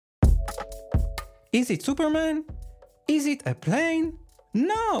Is it Superman? Is it a plane?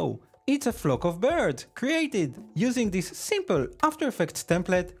 No! It's a flock of birds created using this simple After Effects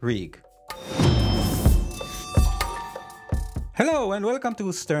template rig. Hello and welcome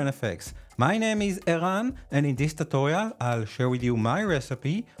to Stern FX. My name is Eran and in this tutorial I'll share with you my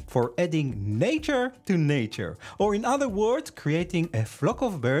recipe for adding nature to nature, or in other words creating a flock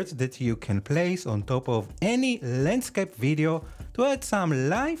of birds that you can place on top of any landscape video to add some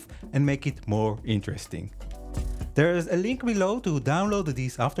life and make it more interesting. There's a link below to download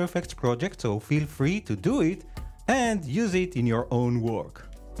this After Effects project, so feel free to do it and use it in your own work.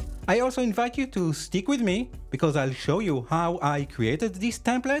 I also invite you to stick with me because I'll show you how I created this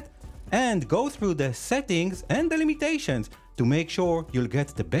template and go through the settings and the limitations to make sure you'll get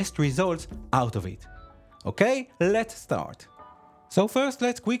the best results out of it. Okay, let's start. So first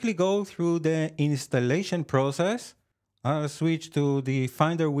let's quickly go through the installation process. I'll switch to the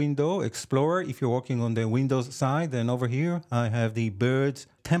Finder window, Explorer if you're working on the Windows side, and over here I have the birds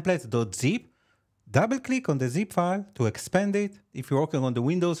template.zip. Double click on the zip file to expand it. If you're working on the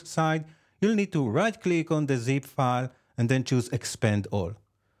Windows side, you'll need to right click on the zip file and then choose Expand All.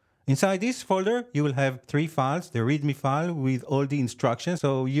 Inside this folder, you will have three files, the README file with all the instructions,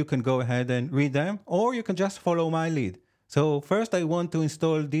 so you can go ahead and read them, or you can just follow my lead. So first I want to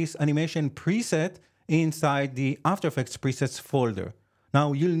install this animation preset inside the After Effects presets folder.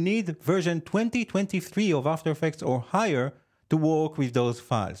 Now you'll need version 2023 of After Effects or higher to work with those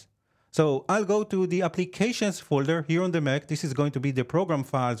files. So I'll go to the applications folder here on the Mac. This is going to be the program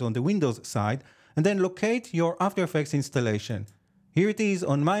files on the Windows side, and then locate your After Effects installation. Here it is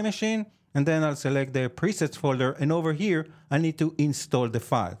on my machine, and then I'll select the presets folder, and over here I need to install the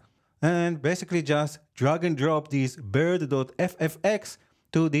file. And basically just drag and drop this bird.ffx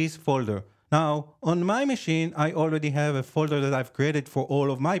to this folder. Now on my machine I already have a folder that I've created for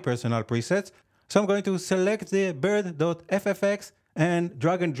all of my personal presets. So I'm going to select the bird.ffx and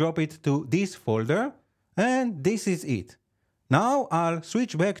drag and drop it to this folder, and this is it. Now I'll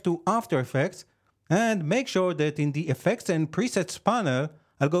switch back to After Effects and make sure that in the Effects and Presets panel,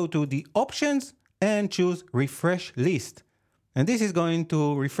 I'll go to the Options and choose Refresh List. And this is going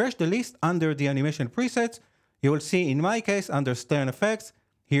to refresh the list under the animation presets. You will see in my case under Stern Effects,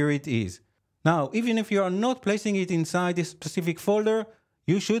 here it is. Now, even if you are not placing it inside this specific folder,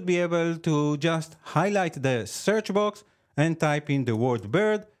 you should be able to just highlight the search box and type in the word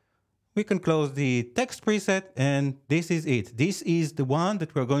bird. We can close the text preset, and this is it. This is the one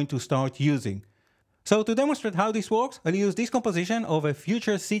that we're going to start using. So to demonstrate how this works, I'll use this composition of a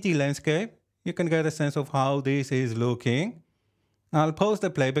future city landscape. You can get a sense of how this is looking. I'll pause the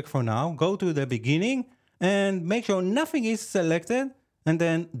playback for now, go to the beginning, and make sure nothing is selected, and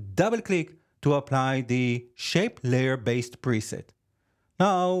then double click to apply the shape layer based preset.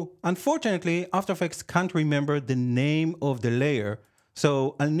 Now, unfortunately, After Effects can't remember the name of the layer,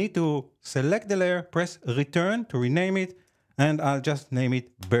 so I'll need to select the layer, press Return to rename it, and I'll just name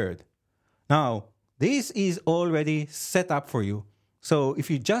it Bird. Now, this is already set up for you. So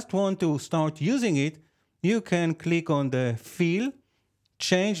if you just want to start using it, you can click on the Fill,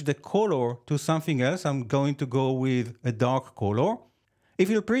 change the color to something else. I'm going to go with a dark color.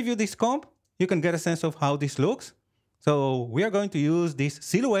 If you preview this comp, you can get a sense of how this looks. So we are going to use this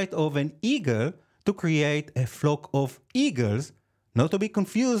silhouette of an eagle to create a flock of eagles, not to be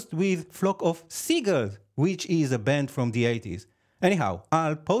confused with flock of seagulls, which is a band from the 80s. Anyhow,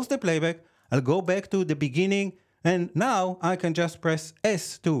 I'll pause the playback, I'll go back to the beginning, and now I can just press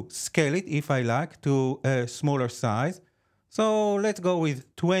S to scale it if I like to a smaller size. So let's go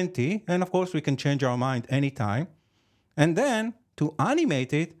with 20, and of course we can change our mind anytime. And then to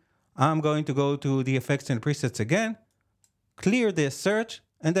animate it, I'm going to go to the Effects and Presets again, clear the search,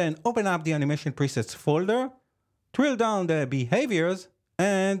 and then open up the Animation Presets folder, drill down the behaviors,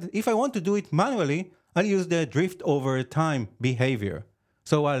 and if I want to do it manually, I'll use the Drift Over Time behavior.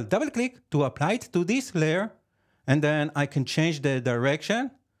 So I'll double click to apply it to this layer, and then I can change the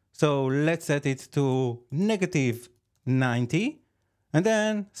direction. So let's set it to -90, and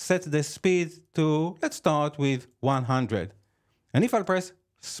then set the speed to, let's start with 100. And if I'll press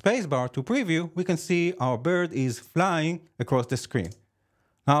spacebar to preview, we can see our bird is flying across the screen.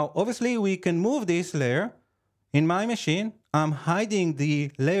 Now, obviously, we can move this layer. In my machine, I'm hiding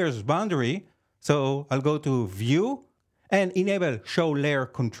the layers boundary, so I'll go to View and enable Show Layer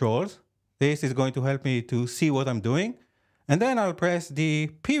Controls. This is going to help me to see what I'm doing. And then I'll press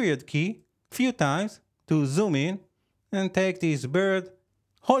the period key a few times to zoom in and take this bird,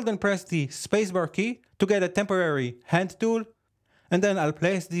 hold and press the spacebar key to get a temporary hand tool. And then I'll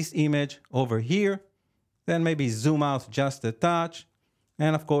place this image over here, then maybe zoom out just a touch,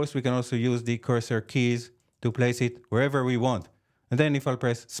 And of course, we can also use the cursor keys to place it wherever we want. And then if I'll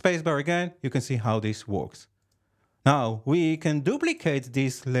press spacebar again, you can see how this works. Now, we can duplicate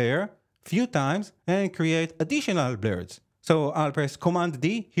this layer a few times and create additional blurs. So I'll press Command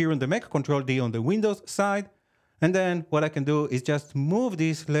D here on the Mac, Control D on the Windows side. And then what I can do is just move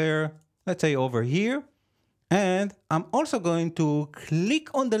this layer, let's say over here. And I'm also going to click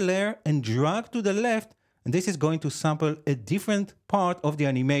on the layer and drag to the left. And this is going to sample a different part of the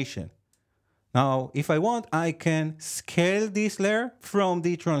animation. Now, if I want, I can scale this layer from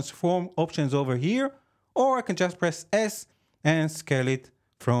the transform options over here, or I can just press S and scale it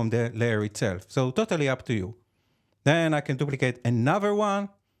from the layer itself. So totally up to you. Then I can duplicate another one.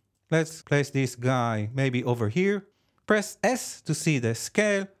 Let's place this guy maybe over here. Press S to see the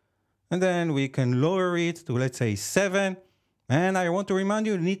scale. And then we can lower it to, let's say, 7. And I want to remind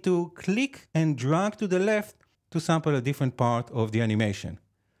you, you need to click and drag to the left to sample a different part of the animation.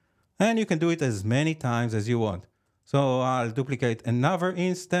 And you can do it as many times as you want. So I'll duplicate another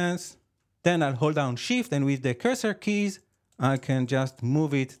instance. Then I'll hold down Shift, and with the cursor keys, I can just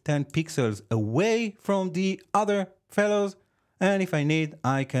move it 10 pixels away from the other fellows. And if I need,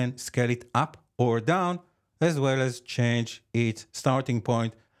 I can scale it up or down, as well as change its starting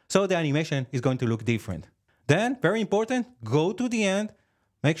point. So the animation is going to look different. Then, very important, go to the end,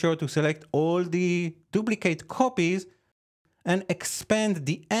 make sure to select all the duplicate copies and expand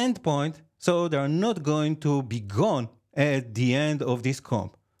the endpoint so they're not going to be gone at the end of this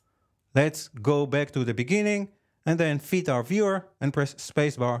comp. Let's go back to the beginning and then fit our viewer and press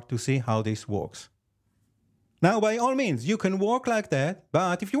spacebar to see how this works. Now, by all means, you can work like that,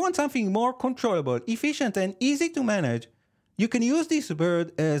 but if you want something more controllable, efficient, and easy to manage, you can use this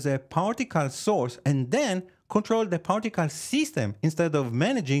bird as a particle source and then control the particle system instead of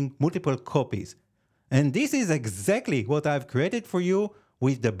managing multiple copies. And this is exactly what I've created for you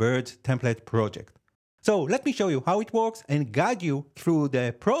with the bird template project. So let me show you how it works and guide you through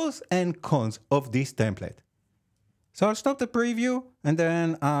the pros and cons of this template. So I'll stop the preview and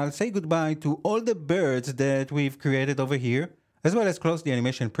then I'll say goodbye to all the birds that we've created over here, as well as close the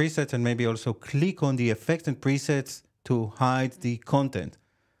animation presets and maybe also click on the effects and presets to hide the content.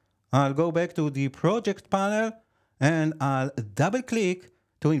 I'll go back to the project panel and I'll double click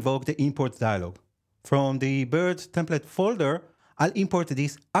to invoke the import dialog. From the bird template folder, I'll import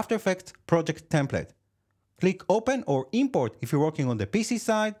this After Effects project template. Click open or import if you're working on the PC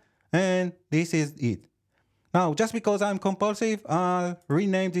side, and this is it. Now, just because I'm compulsive, I'll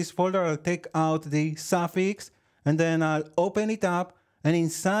rename this folder. I'll take out the suffix and then I'll open it up. And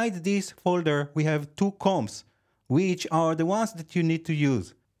inside this folder, we have two comps, which are the ones that you need to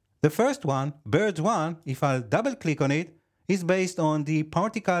use. The first one, Birds1, if I'll double click on it, is based on the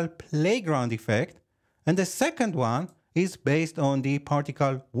particle playground effect. And the second one is based on the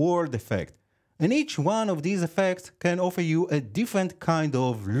particle world effect. And each one of these effects can offer you a different kind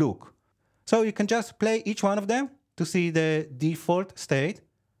of look. So you can just play each one of them to see the default state.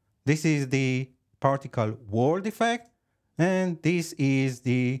 This is the particle world effect, and this is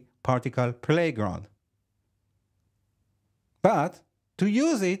the particle playground. But to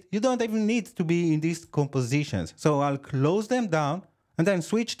use it, you don't even need to be in these compositions. So I'll close them down and then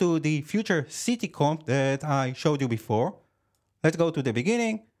switch to the future city comp that I showed you before. Let's go to the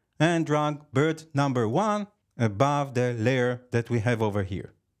beginning and drag bird number 1 above the layer that we have over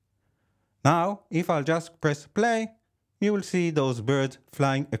here. Now, if I'll just press play, you will see those birds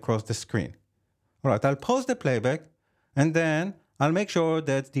flying across the screen. All right, I'll pause the playback and then I'll make sure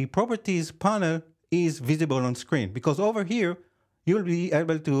that the properties panel is visible on screen, because over here, you'll be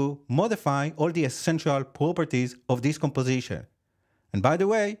able to modify all the essential properties of this composition. And by the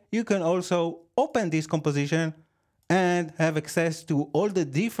way, you can also open this composition and have access to all the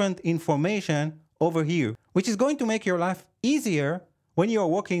different information over here, which is going to make your life easier when you're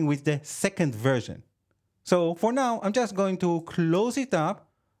working with the second version. So for now, I'm just going to close it up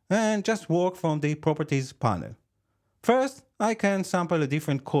and just work from the properties panel. First, I can sample a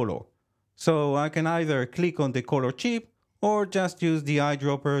different color. So I can either click on the color chip or just use the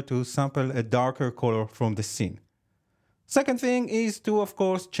eyedropper to sample a darker color from the scene. Second thing is to, of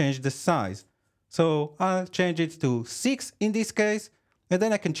course, change the size. So I'll change it to 6 in this case, and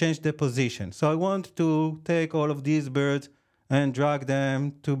then I can change the position. So I want to take all of these birds and drag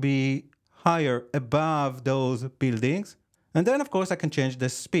them to be higher above those buildings. And then, of course, I can change the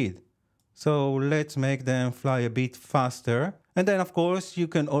speed. So let's make them fly a bit faster. And then, of course, you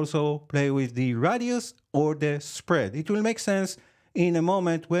can also play with the radius or the spread. It will make sense in a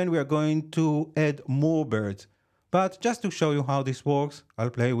moment when we are going to add more birds. But just to show you how this works, I'll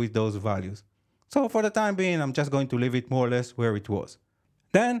play with those values. So for the time being, I'm just going to leave it more or less where it was.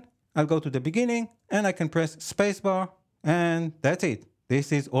 Then I'll go to the beginning and I can press spacebar, and that's it.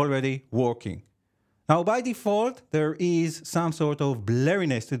 This is already working. Now by default, there is some sort of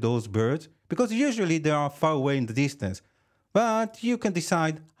blurriness to those birds because usually they are far away in the distance. But you can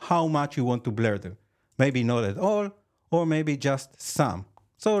decide how much you want to blur them. Maybe not at all, or maybe just some.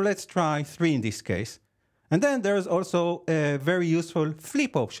 So let's try 3 in this case. And then there's also a very useful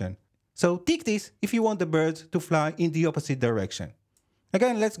flip option. So tick this if you want the birds to fly in the opposite direction.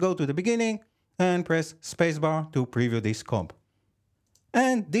 Again, let's go to the beginning and press spacebar to preview this comp.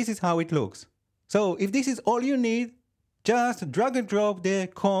 And this is how it looks. So if this is all you need, just drag and drop the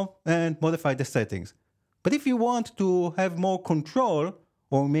comp and modify the settings. But if you want to have more control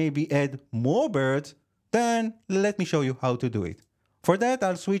or maybe add more birds, then let me show you how to do it. For that,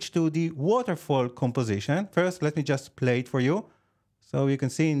 I'll switch to the waterfall composition. First, let me just play it for you. So you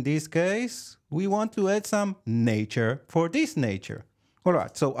can see in this case, we want to add some nature for this nature. All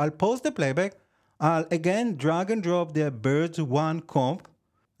right, so I'll pause the playback. I'll again drag and drop the birds 1 comp,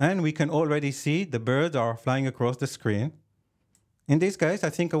 and we can already see the birds are flying across the screen. In this case, I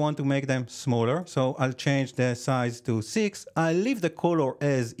think I want to make them smaller, so I'll change the size to 6. I'll leave the color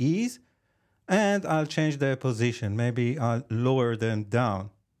as is, and I'll change the position. Maybe I'll lower them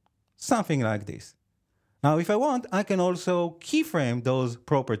down. Something like this. Now, if I want, I can also keyframe those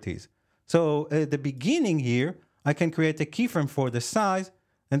properties. So at the beginning here, I can create a keyframe for the size,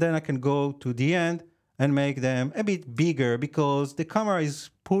 and then I can go to the end and make them a bit bigger because the camera is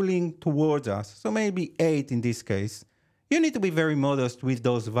pulling towards us. So maybe 8 in this case. You need to be very modest with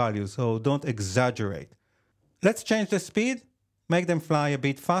those values, so don't exaggerate. Let's change the speed, make them fly a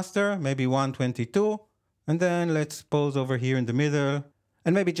bit faster, maybe 122, and then let's pause over here in the middle,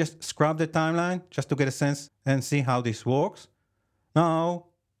 and maybe just scrub the timeline just to get a sense and see how this works. Now,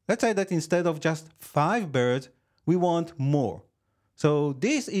 let's say that instead of just 5 birds, we want more. So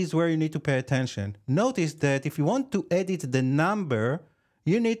this is where you need to pay attention. Notice that if you want to edit the number,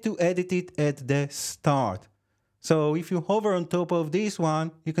 you need to edit it at the start. So if you hover on top of this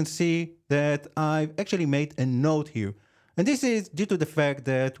one, you can see that I've actually made a note here. And this is due to the fact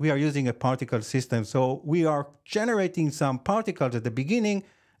that we are using a particle system. So we are generating some particles at the beginning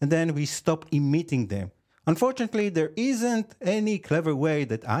and then we stop emitting them. Unfortunately, there isn't any clever way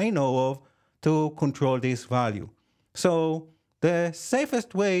that I know of to control this value. So the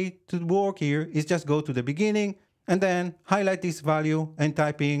safest way to work here is just go to the beginning and then highlight this value and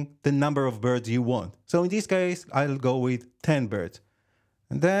type in the number of birds you want. So in this case, I'll go with 10 birds.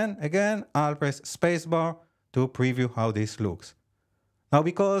 And then again, I'll press spacebar to preview how this looks. Now,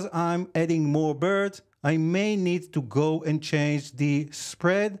 because I'm adding more birds, I may need to go and change the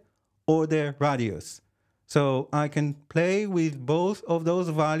spread or the radius. So I can play with both of those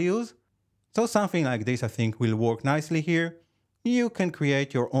values. So something like this, I think, will work nicely here. You can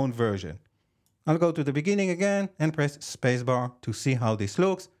create your own version. I'll go to the beginning again and press spacebar to see how this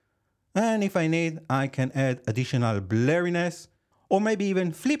looks. And if I need, I can add additional blurriness or maybe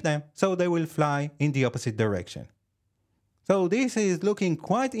even flip them so they will fly in the opposite direction. So this is looking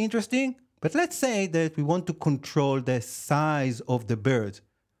quite interesting, but let's say that we want to control the size of the birds.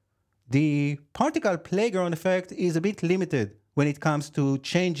 The particle playground effect is a bit limited when it comes to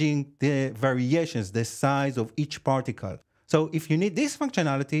changing the variations, the size of each particle. So if you need this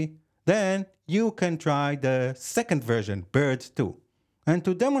functionality, then you can try the second version, Birds 2. And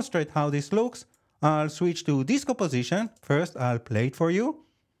to demonstrate how this looks, I'll switch to this composition. First, I'll play it for you.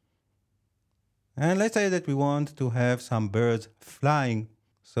 And let's say that we want to have some birds flying.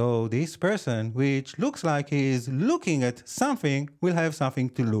 So this person, which looks like he's looking at something, will have something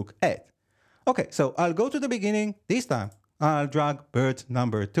to look at. Okay, so I'll go to the beginning. This time, I'll drag bird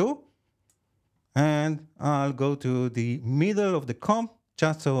number 2. And I'll go to the middle of the comp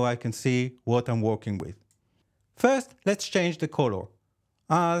just so I can see what I'm working with. First, let's change the color.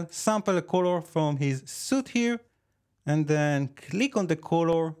 I'll sample a color from his suit here and then click on the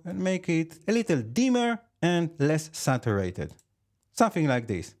color and make it a little dimmer and less saturated. Something like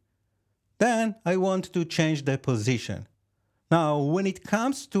this. Then I want to change the position. Now, when it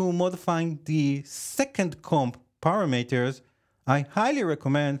comes to modifying the second comp parameters, I highly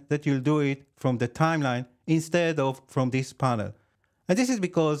recommend that you'll do it from the timeline instead of from this panel. And this is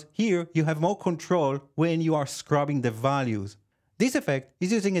because here you have more control when you are scrubbing the values. This effect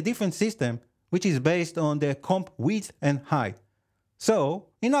is using a different system, which is based on the comp width and height. So,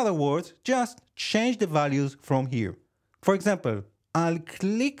 in other words, just change the values from here. For example, I'll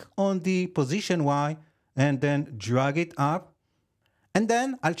click on the position Y and then drag it up. And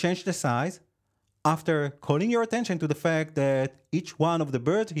then I'll change the size after calling your attention to the fact that each one of the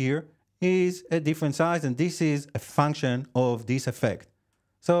birds here is a different size, and this is a function of this effect.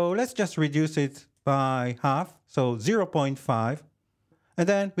 So let's just reduce it by half, so 0.5. And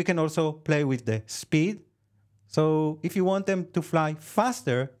then we can also play with the speed. So if you want them to fly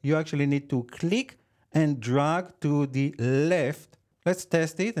faster, you actually need to click and drag to the left. Let's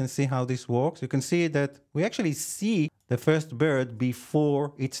test it and see how this works. You can see that we actually see the first bird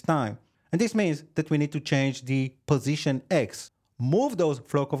before its time. And this means that we need to change the position X. Move those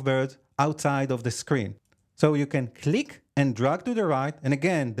flock of birds outside of the screen. So you can click and drag to the right. And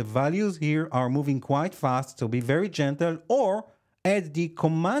again, the values here are moving quite fast, so be very gentle, or add the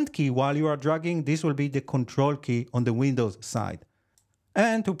command key while you are dragging. This will be the control key on the Windows side.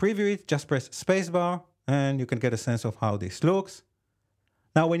 And to preview it, just press spacebar and you can get a sense of how this looks.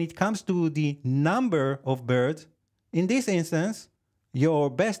 Now, when it comes to the number of birds, in this instance, your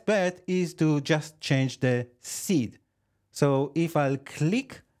best bet is to just change the seed. So if I'll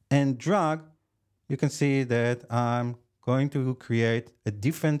click and drag, you can see that I'm going to create a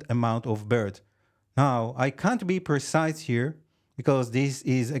different amount of birds. Now, I can't be precise here because this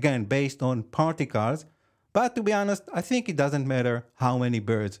is, again, based on particles. But to be honest, I think it doesn't matter how many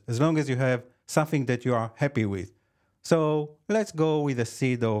birds, as long as you have something that you are happy with. So let's go with a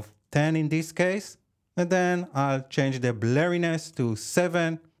seed of 10 in this case. And then I'll change the blurriness to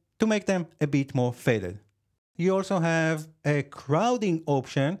 7 to make them a bit more faded. You also have a crowding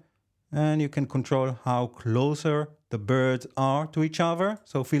option, and you can control how closer the birds are to each other.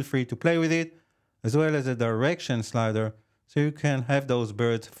 So feel free to play with it, as well as a direction slider, so you can have those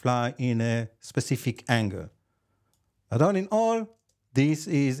birds fly in a specific angle. But all in all, this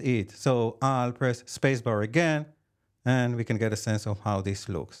is it. So I'll press spacebar again, and we can get a sense of how this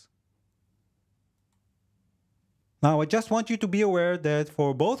looks. Now, I just want you to be aware that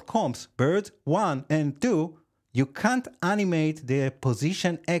for both comps, birds 1 and 2, you can't animate the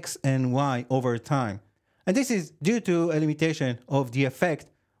position X and Y over time. And this is due to a limitation of the effect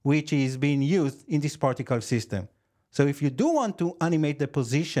which is being used in this particle system. So if you do want to animate the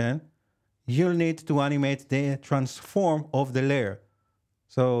position, you'll need to animate the transform of the layer.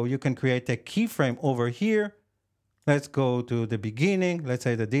 So you can create a keyframe over here. Let's go to the beginning. Let's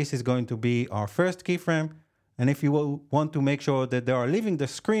say that this is going to be our first keyframe. And if you want to make sure that they are leaving the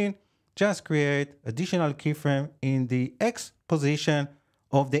screen, just create additional keyframe in the X position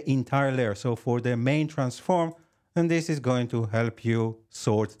of the entire layer. So for the main transform, and this is going to help you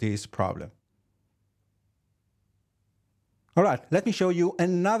sort this problem. All right, let me show you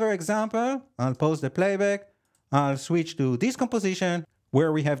another example. I'll pause the playback. I'll switch to this composition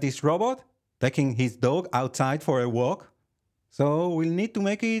where we have this robot taking his dog outside for a walk. So we'll need to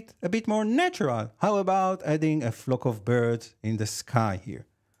make it a bit more natural. How about adding a flock of birds in the sky here?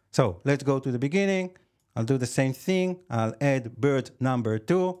 So let's go to the beginning. I'll do the same thing. I'll add bird number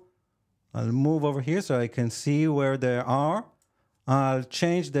 2. I'll move over here so I can see where they are. I'll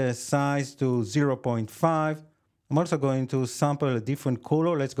change the size to 0.5. I'm also going to sample a different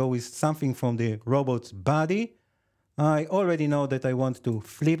color. Let's go with something from the robot's body. I already know that I want to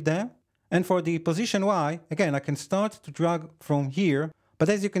flip them. And for the position Y, again, I can start to drag from here. But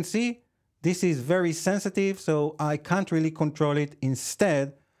as you can see, this is very sensitive, so I can't really control it.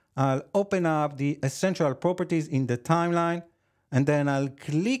 Instead, I'll open up the essential properties in the timeline, and then I'll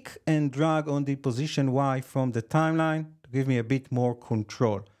click and drag on the position Y from the timeline to give me a bit more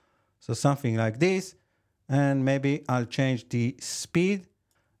control. So something like this. And maybe I'll change the speed.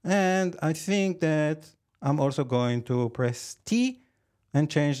 And I think that I'm also going to press T and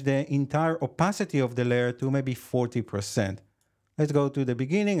change the entire opacity of the layer to maybe 40%. Let's go to the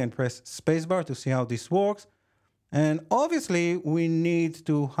beginning and press spacebar to see how this works. And obviously, we need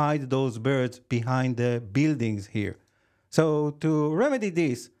to hide those birds behind the buildings here. So to remedy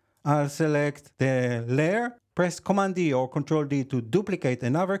this, I'll select the layer, press Command D or Control D to duplicate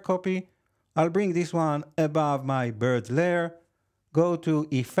another copy. I'll bring this one above my birds layer, go to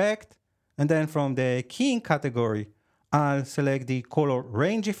Effect, and then from the keying category, I'll select the color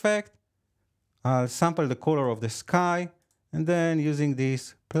range effect. I'll sample the color of the sky, and then using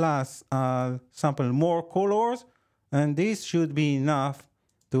this plus, I'll sample more colors, and this should be enough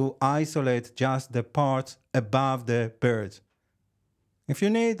to isolate just the parts above the birds. If you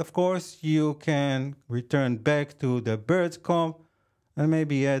need, of course, you can return back to the birds comp and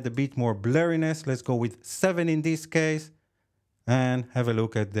maybe add a bit more blurriness. Let's go with 7 in this case and have a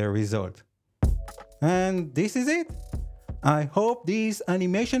look at the result. And this is it. I hope this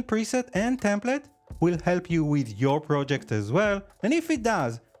animation preset and template will help you with your project as well. And if it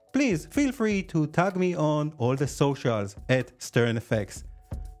does, please feel free to tag me on all the socials at SternFX.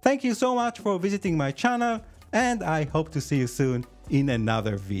 Thank you so much for visiting my channel, and I hope to see you soon in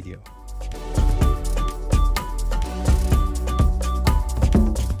another video.